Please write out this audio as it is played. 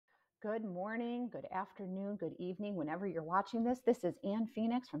Good morning, good afternoon, good evening, whenever you're watching this. This is Ann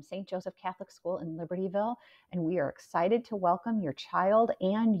Phoenix from St. Joseph Catholic School in Libertyville, and we are excited to welcome your child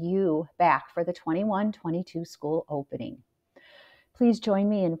and you back for the 21-22 school opening. Please join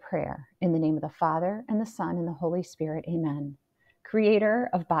me in prayer. In the name of the Father, and the Son, and the Holy Spirit, amen. Creator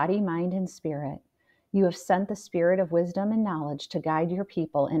of body, mind, and spirit, you have sent the spirit of wisdom and knowledge to guide your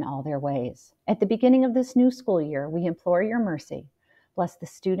people in all their ways. At the beginning of this new school year, we implore your mercy. Bless the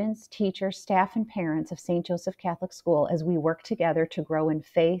students, teachers, staff, and parents of St. Joseph Catholic School as we work together to grow in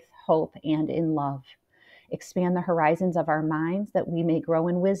faith, hope, and in love. Expand the horizons of our minds that we may grow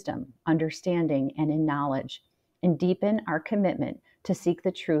in wisdom, understanding, and in knowledge, and deepen our commitment to seek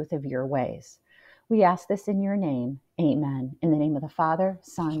the truth of your ways. We ask this in your name. Amen. In the name of the Father,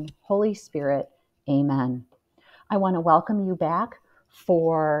 Son, Holy Spirit. Amen. I want to welcome you back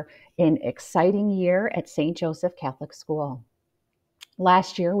for an exciting year at St. Joseph Catholic School.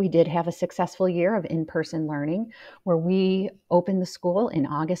 Last year, we did have a successful year of in-person learning where we opened the school in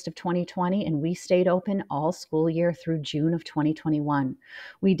August of 2020 and we stayed open all school year through June of 2021.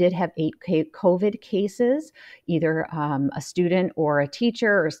 We did have 8 COVID cases, either a student or a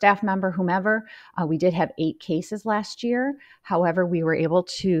teacher or a staff member, whomever. We did have 8 cases last year. However, we were able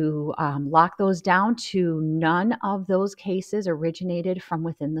to lock those down to none of those cases originated from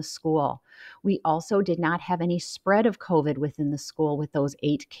within the school. We also did not have any spread of COVID within the school with those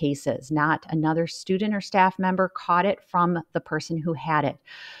 8 cases. Not another student or staff member caught it from the person who had it.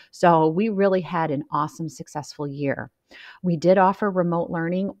 So we really had an awesome, successful year. We did offer remote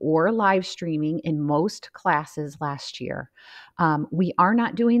learning or live streaming in most classes last year. We are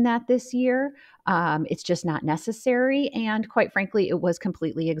not doing that this year. It's just not necessary. And quite frankly, it was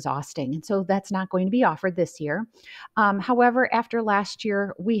completely exhausting. And so that's not going to be offered this year. However, after last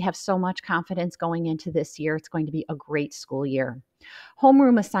year, we have so much confidence going into this year. It's going to be a great school year.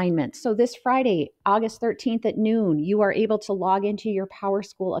 Homeroom assignments. So this Friday, August 13th at noon, you are able to log into your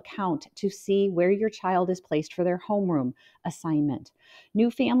PowerSchool account to see where your child is placed for their homeroom assignment.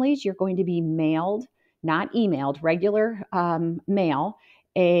 New families, you're going to be mailed, not emailed, regular mail,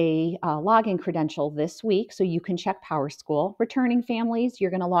 a login credential this week so you can check PowerSchool. Returning families,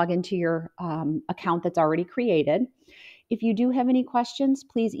 you're going to log into your account that's already created. If you do have any questions,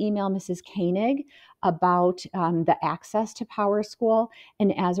 please email Mrs. Koenig about the access to PowerSchool.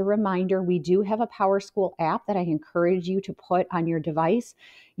 And as a reminder, we do have a PowerSchool app that I encourage you to put on your device.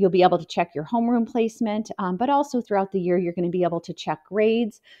 You'll be able to check your homeroom placement, but also throughout the year, you're going to be able to check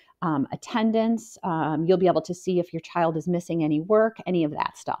grades, attendance. You'll be able to see if your child is missing any work, any of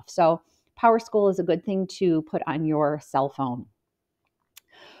that stuff. So PowerSchool is a good thing to put on your cell phone.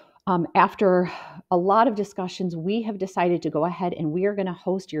 After a lot of discussions, we have decided to go ahead and we are going to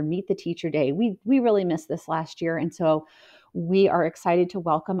host your Meet the Teacher Day. We really missed this last year, and so we are excited to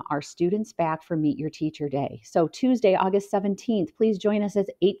welcome our students back for Meet Your Teacher Day. So Tuesday, August 17th, please join us at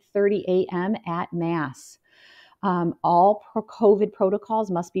 8:30 a.m. at Mass. All COVID protocols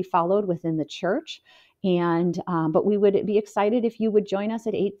must be followed within the church, but we would be excited if you would join us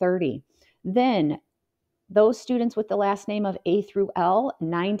at 8:30. Then those students with the last name of A through L,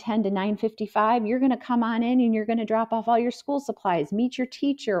 9:10 to 9:55, you're going to come on in and you're going to drop off all your school supplies, meet your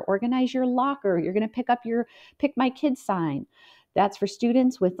teacher, organize your locker. You're going to pick up your Pick My Kid sign. That's for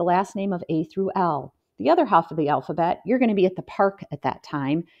students with the last name of A through L. The other half of the alphabet, you're going to be at the park at that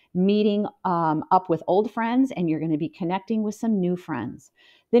time, meeting up with old friends, and you're going to be connecting with some new friends.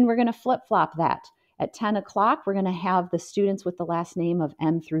 Then we're going to flip-flop that. At 10 o'clock, we're going to have the students with the last name of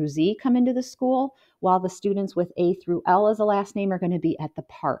M through Z come into the school, while the students with A through L as a last name are going to be at the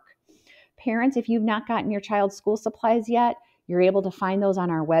park. Parents, if you've not gotten your child's school supplies yet, you're able to find those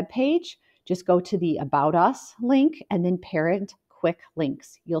on our webpage. Just go to the About Us link and then Parent Quick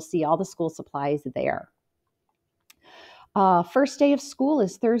Links. You'll see all the school supplies there. First day of school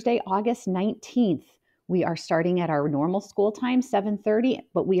is Thursday, August 19th. We are starting at our normal school time, 7:30,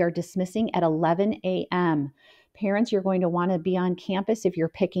 but we are dismissing at 11 a.m. Parents, you're going to want to be on campus if you're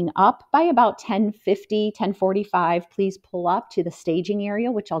picking up by about 10:50, 10:45. Please pull up to the staging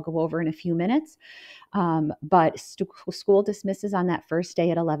area, which I'll go over in a few minutes. But school dismisses on that first day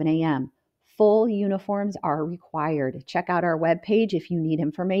at 11 a.m. Full uniforms are required. Check out our webpage if you need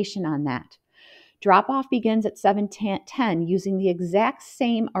information on that. Drop-off begins at 7:10 using the exact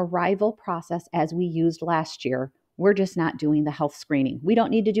same arrival process as we used last year. We're just not doing the health screening. We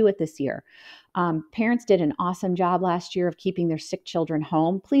don't need to do it this year. Parents did an awesome job last year of keeping their sick children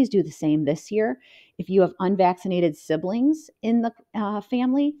home. Please do the same this year. If you have unvaccinated siblings in the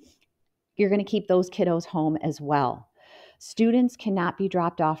family, you're going to keep those kiddos home as well. Students cannot be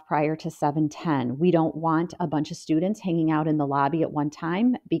dropped off prior to 7:10. We don't want a bunch of students hanging out in the lobby at one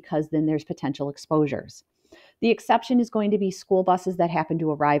time because then there's potential exposures. The exception is going to be school buses that happen to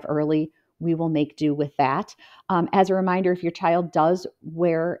arrive early. We will make do with that. As a reminder, if your child does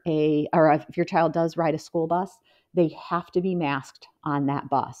if your child does ride a school bus, they have to be masked on that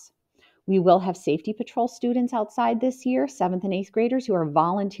bus. We will have safety patrol students outside this year, 7th and 8th graders who are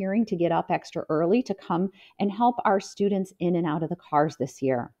volunteering to get up extra early to come and help our students in and out of the cars this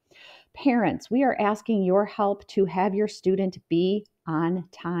year. Parents, we are asking your help to have your student be on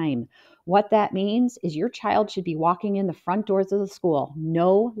time. What that means is your child should be walking in the front doors of the school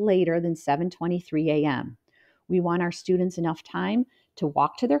no later than 7:23 a.m. We want our students enough time to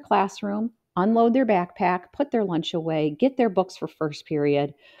walk to their classroom, unload their backpack, put their lunch away, get their books for first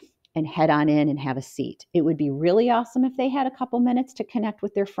period, and head on in and have a seat. It would be really awesome if they had a couple minutes to connect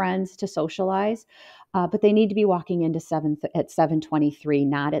with their friends, to socialize, but they need to be walking into at 7:23,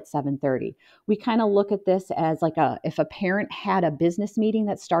 not at 7:30. We kind of look at this as like if a parent had a business meeting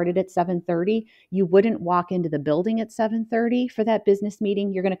that started at 7:30, you wouldn't walk into the building at 7:30 for that business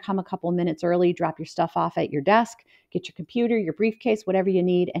meeting. You're going to come a couple minutes early, drop your stuff off at your desk, get your computer, your briefcase, whatever you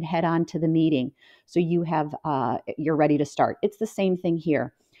need, and head on to the meeting. So you're ready to start. It's the same thing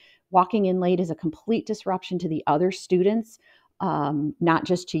here. Walking in late is a complete disruption to the other students, not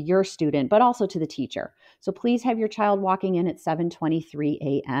just to your student, but also to the teacher. So please have your child walking in at 7:23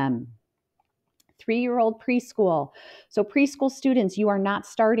 a.m. 3-year-old preschool. So preschool students, you are not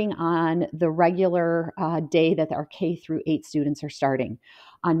starting on the regular day that our K through 8 students are starting.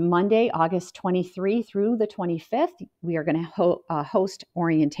 On Monday, August 23 through the 25th, we are going to host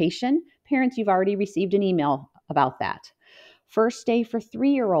orientation. Parents, you've already received an email about that. First day for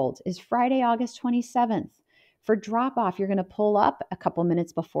 3-year-olds is Friday, August 27th. For drop-off, you're going to pull up a couple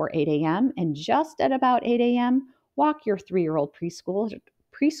minutes before 8 a.m. and just at about 8 a.m., walk your 3-year-old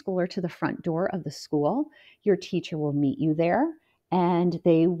preschooler to the front door of the school. Your teacher will meet you there and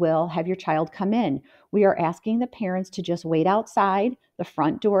they will have your child come in. We are asking the parents to just wait outside the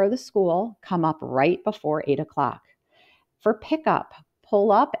front door of the school, come up right before 8 o'clock. For pickup,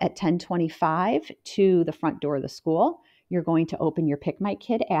 pull up at 10:25 to the front door of the school. You're going to open your Pick My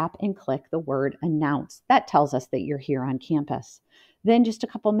Kid app and click the word announce. That tells us that you're here on campus. Then just a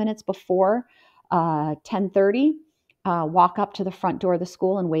couple minutes before 10:30, walk up to the front door of the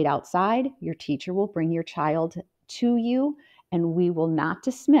school and wait outside. Your teacher will bring your child to you, and we will not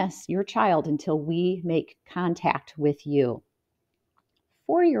dismiss your child until we make contact with you.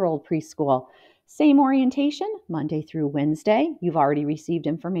 4-year-old preschool, same orientation, Monday through Wednesday. You've already received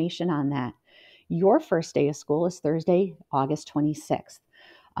information on that. Your first day of school is Thursday, August 26th.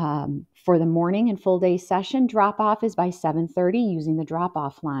 For the morning and full day session, drop-off is by 7:30 using the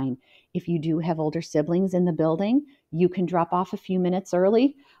drop-off line. If you do have older siblings in the building, you can drop off a few minutes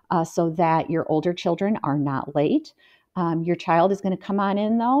early so that your older children are not late. Your child is going to come on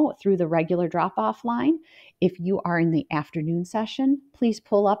in, though, through the regular drop-off line. If you are in the afternoon session, please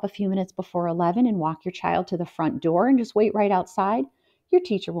pull up a few minutes before 11 and walk your child to the front door and just wait right outside. Your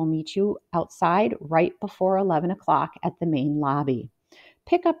teacher will meet you outside right before 11 o'clock at the main lobby.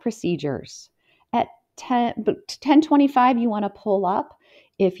 Pickup procedures. At 10:25, you want to pull up.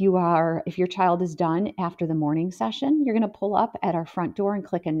 If your child is done after the morning session, you're going to pull up at our front door and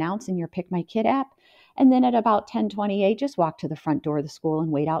click announce in your Pick My Kid app. And then at about 10:28, just walk to the front door of the school and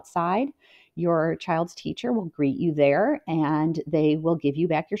wait outside. Your child's teacher will greet you there and they will give you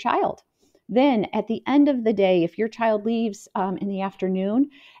back your child. Then at the end of the day, if your child leaves in the afternoon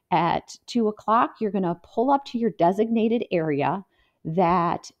at 2 o'clock, you're going to pull up to your designated area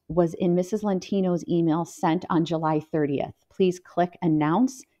that was in Mrs. Lentino's email sent on July 30th. Please click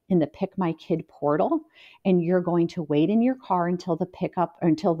announce in the Pick My Kid portal, and you're going to wait in your car until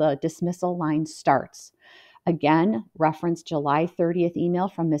the dismissal line starts. Again, reference July 30th email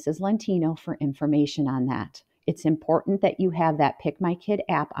from Mrs. Lentino for information on that. It's important that you have that Pick My Kid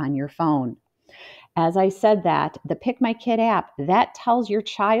app on your phone. As I said that, the Pick My Kid app, that tells your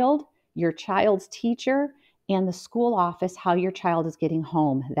child, your child's teacher, and the school office how your child is getting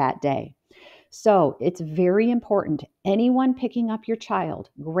home that day. So it's very important. Anyone picking up your child,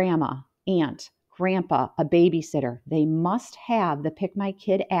 grandma, aunt, grandpa, a babysitter, they must have the Pick My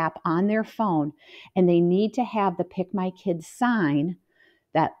Kid app on their phone, and they need to have the Pick My Kid sign,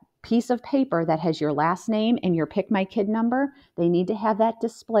 that piece of paper that has your last name and your Pick My Kid number. They need to have that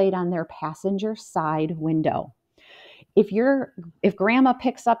displayed on their passenger side window. If grandma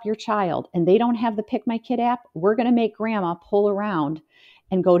picks up your child and they don't have the Pick My Kid app, we're going to make grandma pull around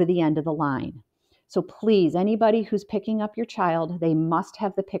and go to the end of the line. So please, anybody who's picking up your child, they must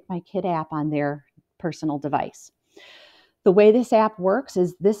have the Pick My Kid app on their personal device. The way this app works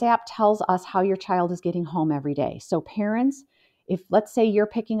is this app tells us how your child is getting home every day. So parents, if let's say you're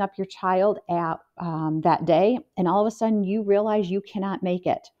picking up your child at that day and all of a sudden you realize you cannot make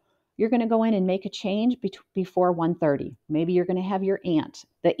it, you're going to go in and make a change before 1:30. Maybe you're going to have your aunt,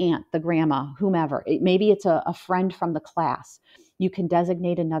 the grandma, whomever. Maybe it's a friend from the class. You can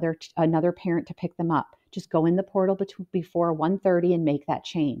designate another parent to pick them up. Just go in the portal before 1:30 and make that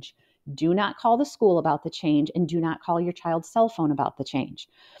change. Do not call the school about the change and do not call your child's cell phone about the change.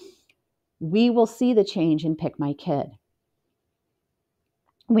 We will see the change and pick my kid.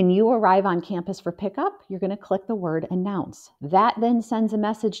 When you arrive on campus for pickup, you're going to click the word announce. That then sends a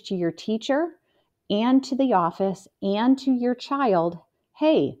message to your teacher and to the office and to your child.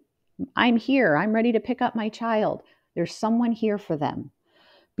 Hey, I'm here. I'm ready to pick up my child. There's someone here for them.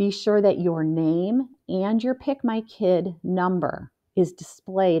 Be sure that your name and your Pick My Kid number is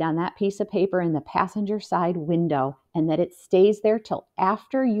displayed on that piece of paper in the passenger side window and that it stays there till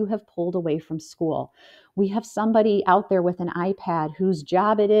after you have pulled away from school. We have somebody out there with an iPad whose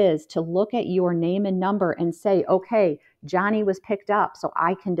job it is to look at your name and number and say, okay, Johnny was picked up, so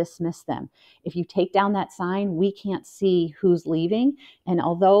I can dismiss them. If you take down that sign, we can't see who's leaving. And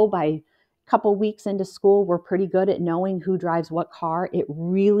although by couple weeks into school, we're pretty good at knowing who drives what car, it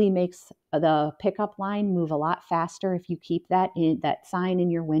really makes the pickup line move a lot faster if you keep that sign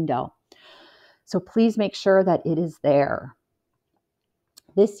in your window. So please make sure that it is there.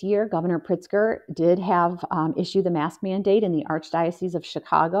 This year, Governor Pritzker did have issue the mask mandate in the Archdiocese of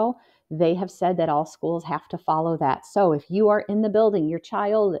Chicago. They have said that all schools have to follow that. So if you are in the building, your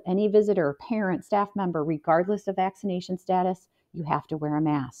child, any visitor, parent, staff member, regardless of vaccination status, you have to wear a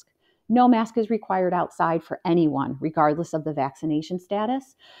mask. No mask is required outside for anyone, regardless of the vaccination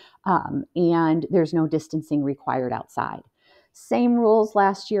status, and there's no distancing required outside. Same rules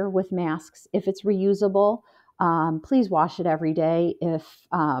last year with masks. If it's reusable, please wash it every day. If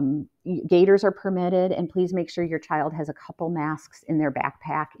gaiters are permitted, and please make sure your child has a couple masks in their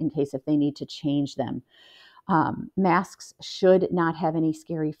backpack in case if they need to change them. Masks should not have any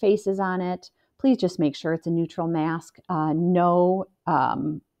scary faces on it. Please just make sure it's a neutral mask. No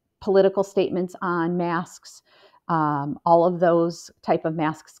political statements on masks. All of those type of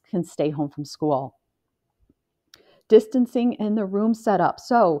masks can stay home from school. Distancing in the room setup.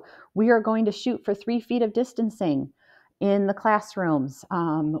 So we are going to shoot for 3 feet of distancing in the classrooms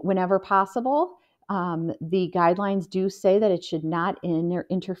whenever possible. The guidelines do say that it should not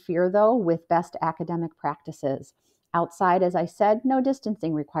interfere, though, with best academic practices. Outside, as I said, no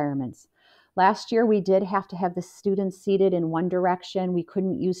distancing requirements. Last year, we did have to have the students seated in one direction. We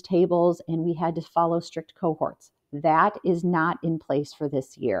couldn't use tables, and we had to follow strict cohorts. That is not in place for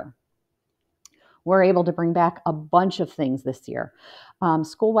this year. We're able to bring back a bunch of things this year.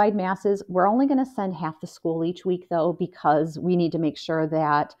 School-wide masses, we're only going to send half the school each week, though, because we need to make sure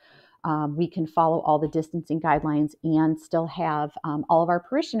that we can follow all the distancing guidelines and still have all of our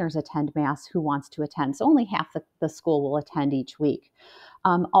parishioners attend Mass who wants to attend. So only half the school will attend each week.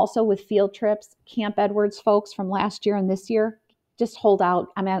 Also with field trips, Camp Edwards folks from last year and this year, just hold out.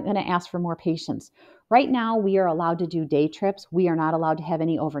 I'm going to ask for more patience. Right now, we are allowed to do day trips. We are not allowed to have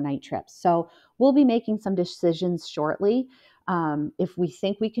any overnight trips. So we'll be making some decisions shortly. If we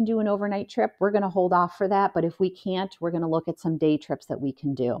think we can do an overnight trip, we're going to hold off for that. But if we can't, we're going to look at some day trips that we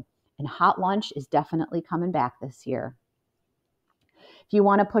can do. And hot lunch is definitely coming back this year. If you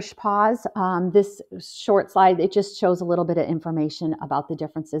want to push pause, this short slide, it just shows a little bit of information about the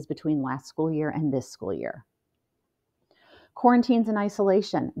differences between last school year and this school year. Quarantines and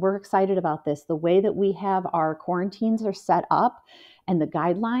isolation. We're excited about this. The way that we have our quarantines are set up and the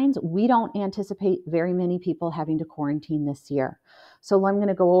guidelines, we don't anticipate very many people having to quarantine this year. So I'm going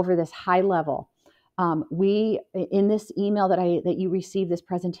to go over this high level. In this email that you received, this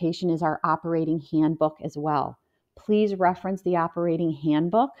presentation is our operating handbook as well. Please reference the operating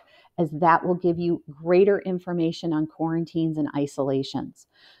handbook, as that will give you greater information on quarantines and isolations.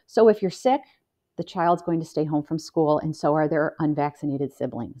 So if you're sick, the child's going to stay home from school, and so are their unvaccinated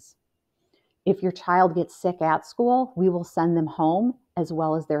siblings. If your child gets sick at school, we will send them home as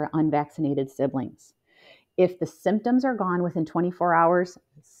well as their unvaccinated siblings. If the symptoms are gone within 24 hours,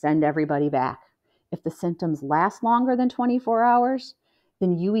 send everybody back. If the symptoms last longer than 24 hours,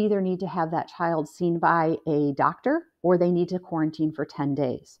 then you either need to have that child seen by a doctor or they need to quarantine for 10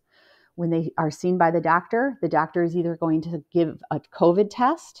 days. When they are seen by the doctor is either going to give a COVID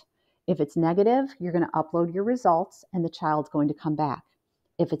test. If it's negative, you're going to upload your results and the child's going to come back.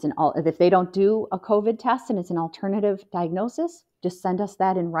 If they don't do a COVID test and it's an alternative diagnosis, just send us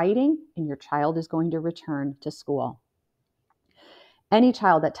that in writing and your child is going to return to school. Any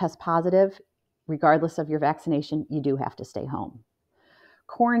child that tests positive regardless of your vaccination, you do have to stay home.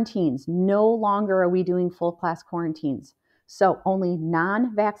 Quarantines, no longer are we doing full class quarantines. So only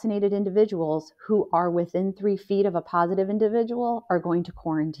non-vaccinated individuals who are within 3 feet of a positive individual are going to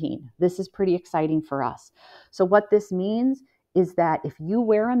quarantine. This is pretty exciting for us. So what this means is that if you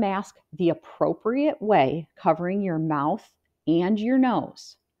wear a mask the appropriate way, covering your mouth and your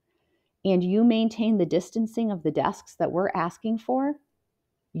nose, and you maintain the distancing of the desks that we're asking for,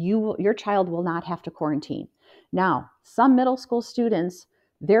 your child will not have to quarantine. Now, some middle school students,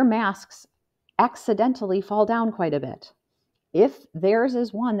 their masks accidentally fall down quite a bit. If theirs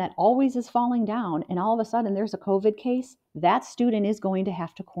is one that always is falling down and all of a sudden there's a COVID case, that student is going to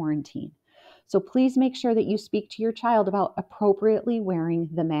have to quarantine. So please make sure that you speak to your child about appropriately wearing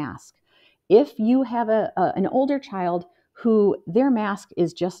the mask. If you have an older child who their mask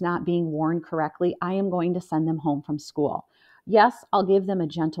is just not being worn correctly, I am going to send them home from school. Yes, I'll give them a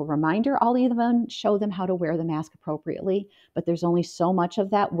gentle reminder. I'll even show them how to wear the mask appropriately, but there's only so much of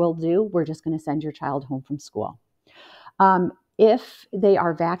that we'll do. We're just going to send your child home from school. If they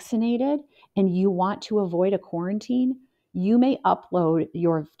are vaccinated and you want to avoid a quarantine, you may upload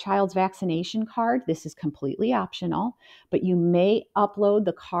your child's vaccination card. This is completely optional, but you may upload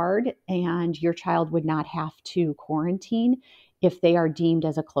the card and your child would not have to quarantine if they are deemed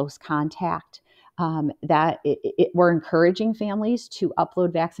as a close contact. We're encouraging families to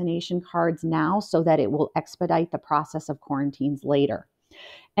upload vaccination cards now so that it will expedite the process of quarantines later.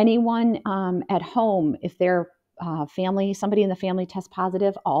 Anyone at home, if their somebody in the family tests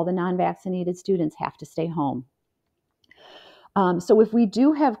positive, all the non-vaccinated students have to stay home. So if we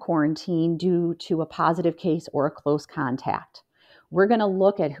do have quarantine due to a positive case or a close contact, we're going to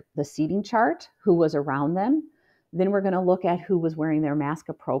look at the seating chart, who was around them. Then we're going to look at who was wearing their mask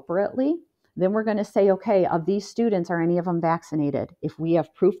appropriately. Then we're going to say, okay, of these students, are any of them vaccinated? If we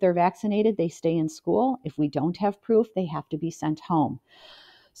have proof they're vaccinated, they stay in school. If we don't have proof, they have to be sent home.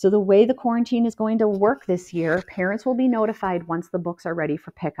 So the way the quarantine is going to work this year, parents will be notified once the books are ready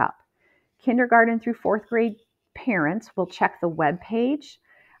for pickup. Kindergarten through 4th grade parents will check the web page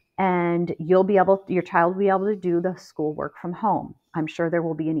and your child will be able to do the schoolwork from home. I'm sure there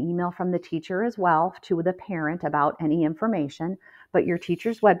will be an email from the teacher as well to the parent about any information, but your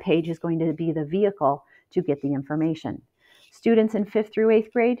teacher's webpage is going to be the vehicle to get the information. Students in 5th through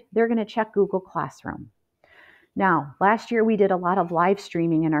 8th grade, they're going to check Google Classroom. Now, last year we did a lot of live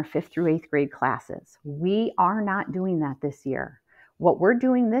streaming in our 5th through 8th grade classes. We are not doing that this year. What we're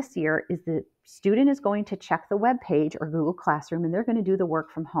doing this year is the student is going to check the web page or Google Classroom and they're going to do the work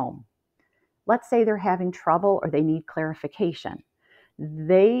from home. Let's say they're having trouble or they need clarification.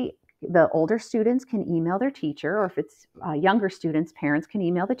 The older students can email their teacher, or if it's younger students, parents can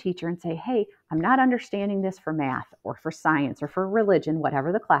email the teacher and say, hey, I'm not understanding this for math or for science or for religion,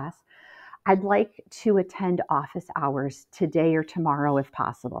 whatever the class. I'd like to attend office hours today or tomorrow if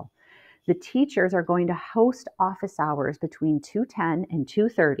possible. The teachers are going to host office hours between 2:10 and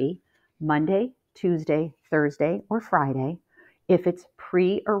 2:30, Monday, Tuesday, Thursday, or Friday, if it's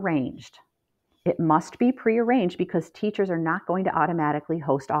pre-arranged. It must be pre-arranged because teachers are not going to automatically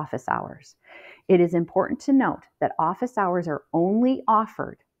host office hours. It is important to note that office hours are only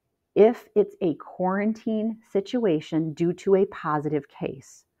offered if it's a quarantine situation due to a positive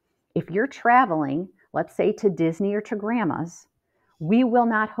case. If you're traveling, let's say to Disney or to Grandma's, we will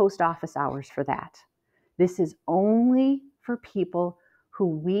not host office hours for that. This is only for people who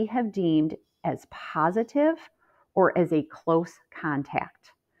we have deemed as positive or as a close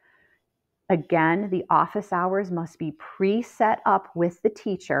contact. Again, the office hours must be pre-set up with the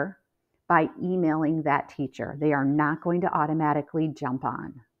teacher by emailing that teacher. They are not going to automatically jump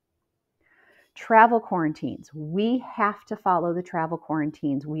on. Travel quarantines. We have to follow the travel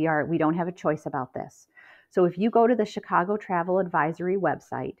quarantines. We don't have a choice about this. So if you go to the Chicago Travel Advisory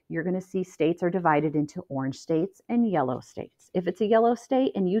website, you're going to see states are divided into orange states and yellow states. If it's a yellow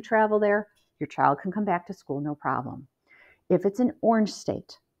state and you travel there, your child can come back to school, no problem. If it's an orange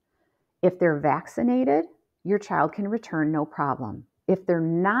state, if they're vaccinated, your child can return, no problem. If they're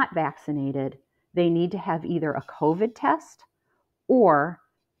not vaccinated, they need to have either a COVID test or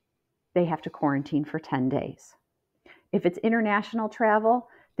they have to quarantine for 10 days. If it's international travel,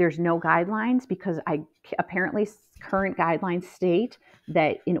 there's no guidelines because apparently current guidelines state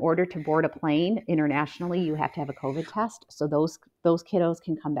that in order to board a plane internationally, you have to have a COVID test. So those kiddos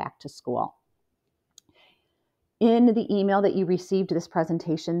can come back to school. In the email that you received this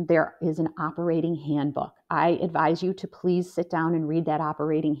presentation, there is an operating handbook. I advise you to please sit down and read that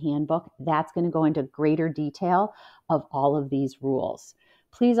operating handbook. That's going to go into greater detail of all of these rules.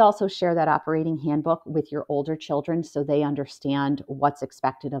 Please also share that operating handbook with your older children so they understand what's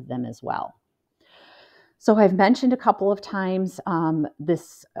expected of them as well. So I've mentioned a couple of times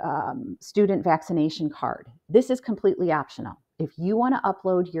this student vaccination card. This is completely optional. If you want to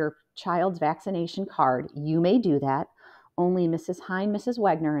upload your child's vaccination card, you may do that. Only Mrs. Hine, Mrs.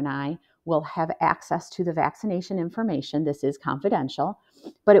 Wagner, and I will have access to the vaccination information. This is confidential,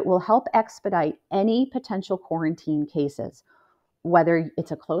 but it will help expedite any potential quarantine cases, whether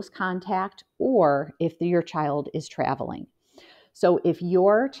it's a close contact or if your child is traveling. So if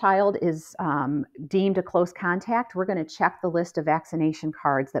your child is deemed a close contact, we're going to check the list of vaccination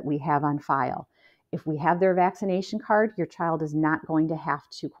cards that we have on file. If we have their vaccination card, your child is not going to have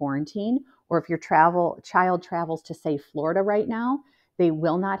to quarantine. Or if your child travels to, say, Florida right now, they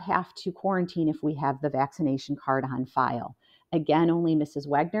will not have to quarantine if we have the vaccination card on file. Again, only Mrs.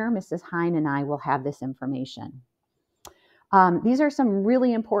 Wagner, Mrs. Hine, and I will have this information. These are some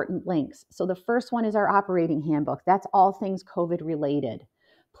really important links. So the first one is our operating handbook. That's all things COVID related.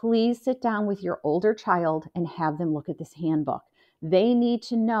 Please sit down with your older child and have them look at this handbook. They need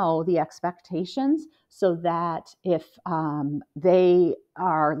to know the expectations so that if they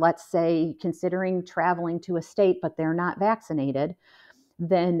are, let's say, considering traveling to a state, but they're not vaccinated,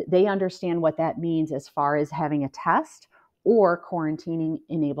 then they understand what that means as far as having a test or quarantining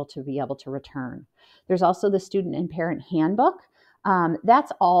and be able to return. There's also the student and parent handbook.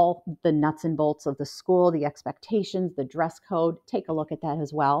 That's all the nuts and bolts of the school, the expectations, the dress code. Take a look at that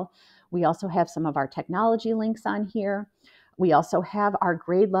as well. We also have some of our technology links on here. We also have our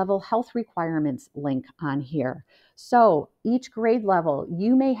grade level health requirements link on here. So each grade level,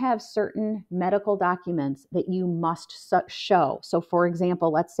 you may have certain medical documents that you must show. So for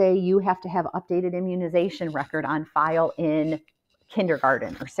example, let's say you have to have updated immunization record on file in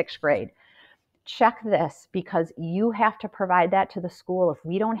kindergarten or 6th grade. Check this because you have to provide that to the school. If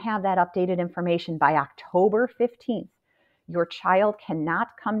we don't have that updated information by October 15th, your child cannot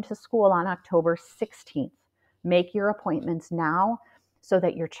come to school on October 16th. Make your appointments now so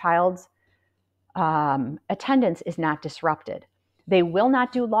that your child's attendance is not disrupted. They will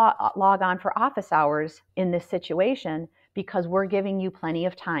not do log on for office hours in this situation because we're giving you plenty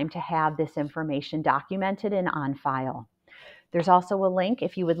of time to have this information documented and on file. There's also a link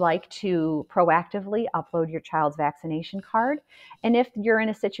if you would like to proactively upload your child's vaccination card. And if you're in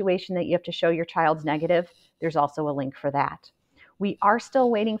a situation that you have to show your child's negative, there's also a link for that. We are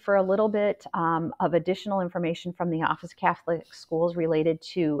still waiting for a little bit of additional information from the Office of Catholic Schools related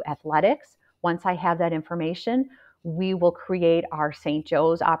to athletics. Once I have that information, we will create our St.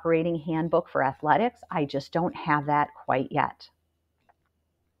 Joe's operating handbook for athletics. I just don't have that quite yet.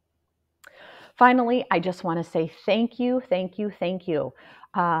 Finally, I just want to say thank you, thank you, thank you.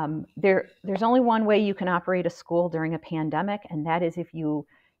 There's only one way you can operate a school during a pandemic, and that is if you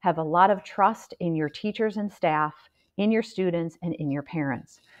have a lot of trust in your teachers and staff, in your students, and in your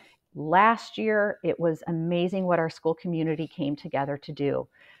parents. Last year, it was amazing what our school community came together to do.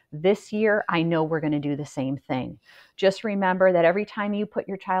 This year, I know we're going to do the same thing. Just remember that every time you put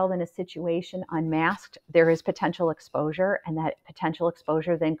your child in a situation unmasked, there is potential exposure, and that potential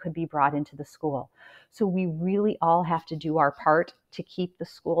exposure then could be brought into the school. So we really all have to do our part to keep the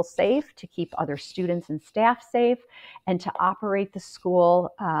school safe, to keep other students and staff safe, and to operate the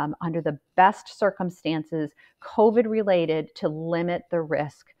school under the best circumstances, COVID related, to limit the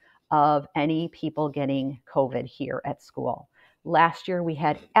risk of any people getting COVID here at school. Last year, we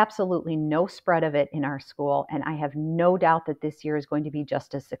had absolutely no spread of it in our school, and I have no doubt that this year is going to be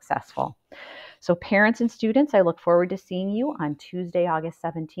just as successful. So parents and students, I look forward to seeing you on Tuesday, August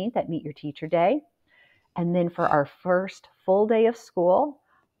 17th at Meet Your Teacher Day. And then for our first full day of school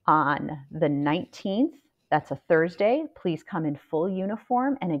on the 19th, that's a Thursday, please come in full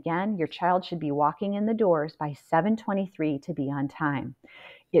uniform. And again, your child should be walking in the doors by 7:23 to be on time.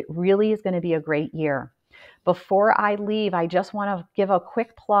 It really is going to be a great year. Before I leave, I just want to give a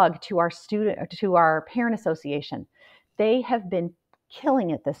quick plug to our parent association. They have been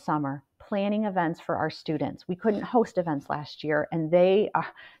killing it this summer, planning events for our students. We couldn't host events last year, and they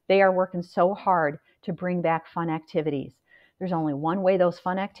are working so hard to bring back fun activities. There's only one way those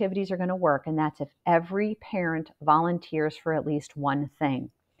fun activities are going to work, and that's if every parent volunteers for at least one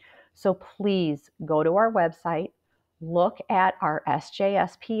thing. So please go to our website, look at our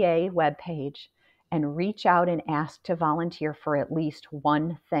SJSPA webpage, and reach out and ask to volunteer for at least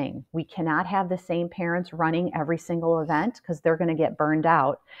one thing. We cannot have the same parents running every single event because they're going to get burned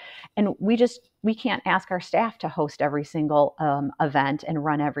out. And we can't ask our staff to host every single event and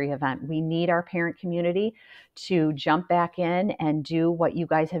run every event. We need our parent community to jump back in and do what you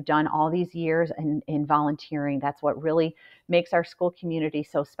guys have done all these years in volunteering. That's what really makes our school community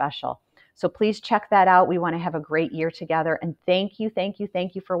so special. So please check that out. We want to have a great year together. And thank you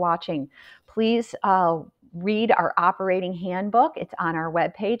for watching. Please read our operating handbook. It's on our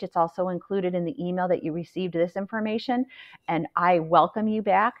webpage. It's also included in the email that you received this information. And I welcome you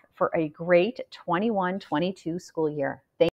back for a great 21-22 school year.